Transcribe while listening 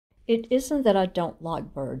It isn't that I don't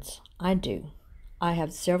like birds. I do. I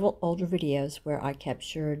have several older videos where I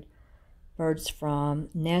captured birds from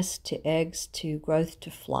nest to eggs to growth to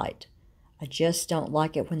flight. I just don't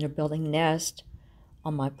like it when they're building nests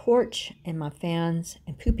on my porch and my fans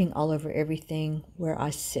and pooping all over everything where I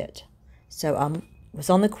sit. So I was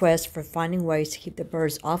on the quest for finding ways to keep the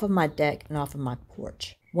birds off of my deck and off of my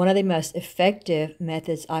porch. One of the most effective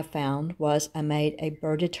methods I found was I made a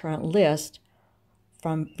bird deterrent list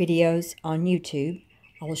from videos on YouTube.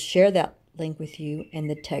 I will share that link with you in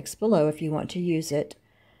the text below if you want to use it.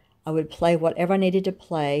 I would play whatever I needed to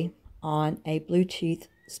play on a Bluetooth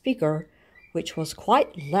speaker, which was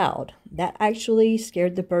quite loud. That actually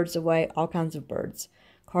scared the birds away, all kinds of birds.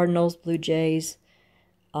 Cardinals, blue jays,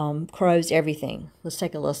 crows, everything. Let's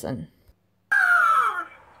take a listen.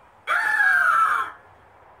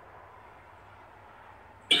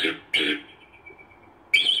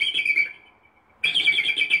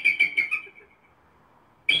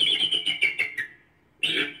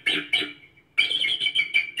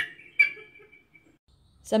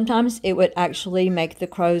 Sometimes it would actually make the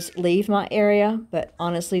crows leave my area, but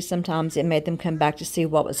honestly, sometimes it made them come back to see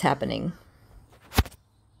what was happening.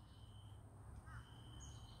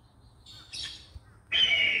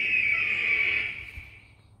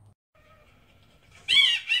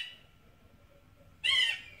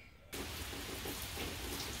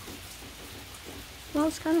 Well,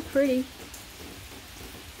 it's kind of pretty.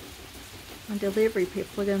 On delivery,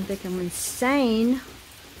 people are going to think I'm insane.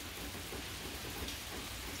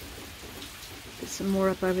 Put some more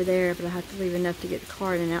up over there, but I have to leave enough to get the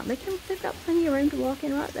cart in and out. They've got plenty of room to walk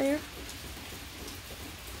in right there.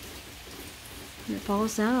 When it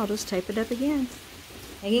falls down, I'll just tape it up again.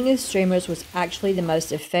 Hanging the streamers was actually the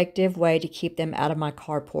most effective way to keep them out of my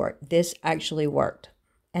carport. This actually worked.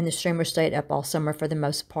 And the streamer stayed up all summer for the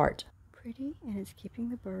most part. Pretty, and it's keeping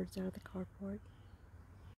the birds out of the carport.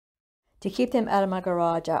 To keep them out of my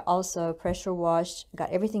garage, I also pressure washed, got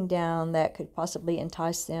everything down that could possibly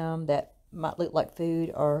entice them, that might look like food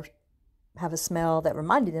or have a smell that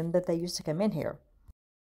reminded them that they used to come in here.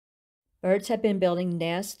 Birds have been building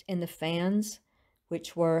nests in the fans,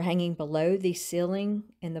 which were hanging below the ceiling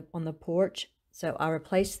on the porch. So I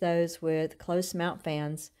replaced those with closed mount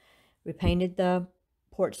fans, repainted the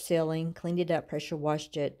porch ceiling, cleaned it up, pressure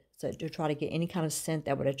washed it, so to try to get any kind of scent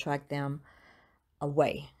that would attract them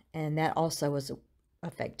away. And that also was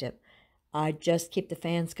effective. I just keep the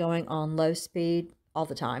fans going on low speed all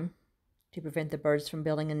the time to prevent the birds from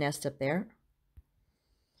building a nest up there.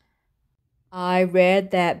 I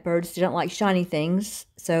read that birds didn't like shiny things,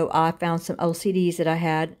 so I found some old CDs that I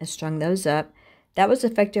had and strung those up. That was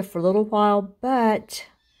effective for a little while, but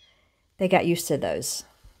they got used to those.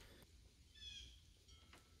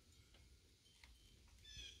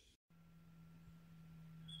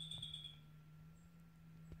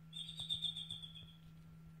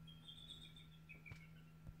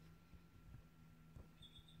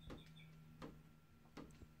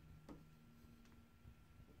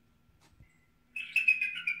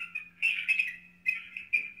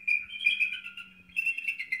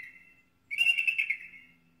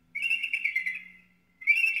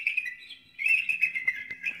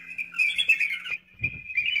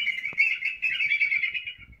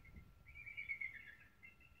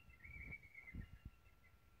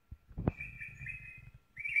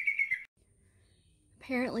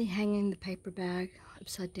 Apparently hanging the paper bag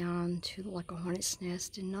upside down to like a hornet's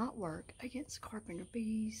nest did not work against carpenter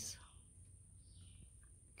bees,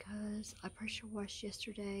 because I pressure washed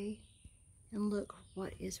yesterday and look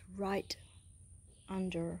what is right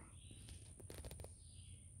under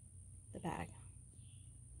the bag.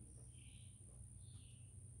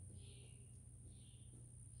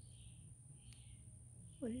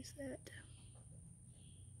 What is that?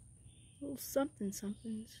 Little somethings.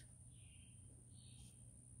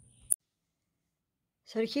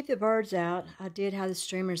 So to keep the birds out, I did have the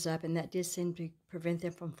streamers up, and that did seem to prevent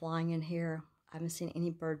them from flying in here. I haven't seen any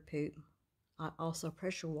bird poop. I also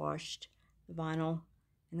pressure washed the vinyl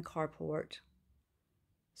in the carport,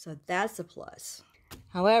 so that's a plus.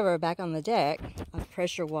 However, back on the deck, I've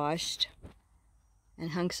pressure washed and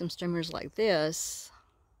hung some streamers like this,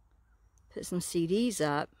 put some CDs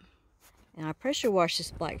up, and I pressure washed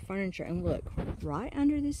this black furniture, and look, right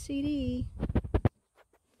under this CD,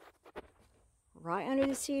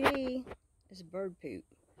 is bird poop.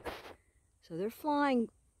 So they're flying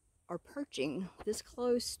or perching this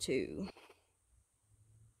close to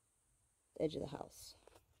the edge of the house.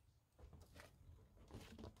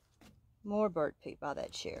 More bird poop by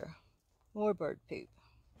that chair. More bird poop.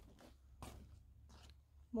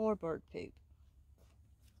 More bird poop.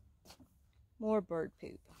 More bird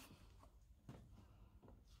poop.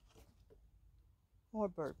 More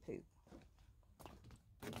bird poop.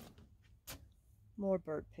 More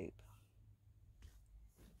bird poop.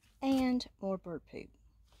 And more bird poop.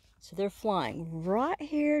 So they're flying right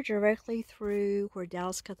here directly through where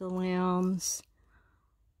Dallas cut the limbs.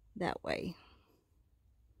 That way.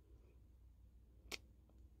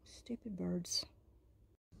 Stupid birds.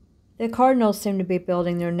 The cardinals seem to be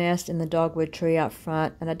building their nest in the dogwood tree out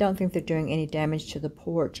front, and I don't think they're doing any damage to the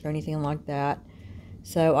porch or anything like that.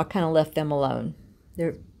 So I kind of left them alone.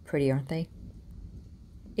 They're pretty, aren't they?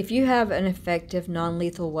 If you have an effective,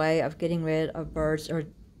 non-lethal way of getting rid of birds or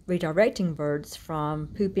redirecting birds from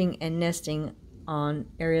pooping and nesting on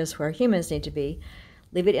areas where humans need to be,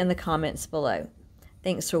 leave it in the comments below.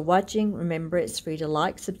 Thanks for watching. Remember, it's free to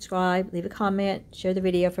like, subscribe, leave a comment, share the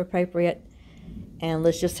video if appropriate, and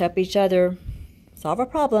let's just help each other solve our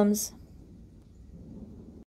problems.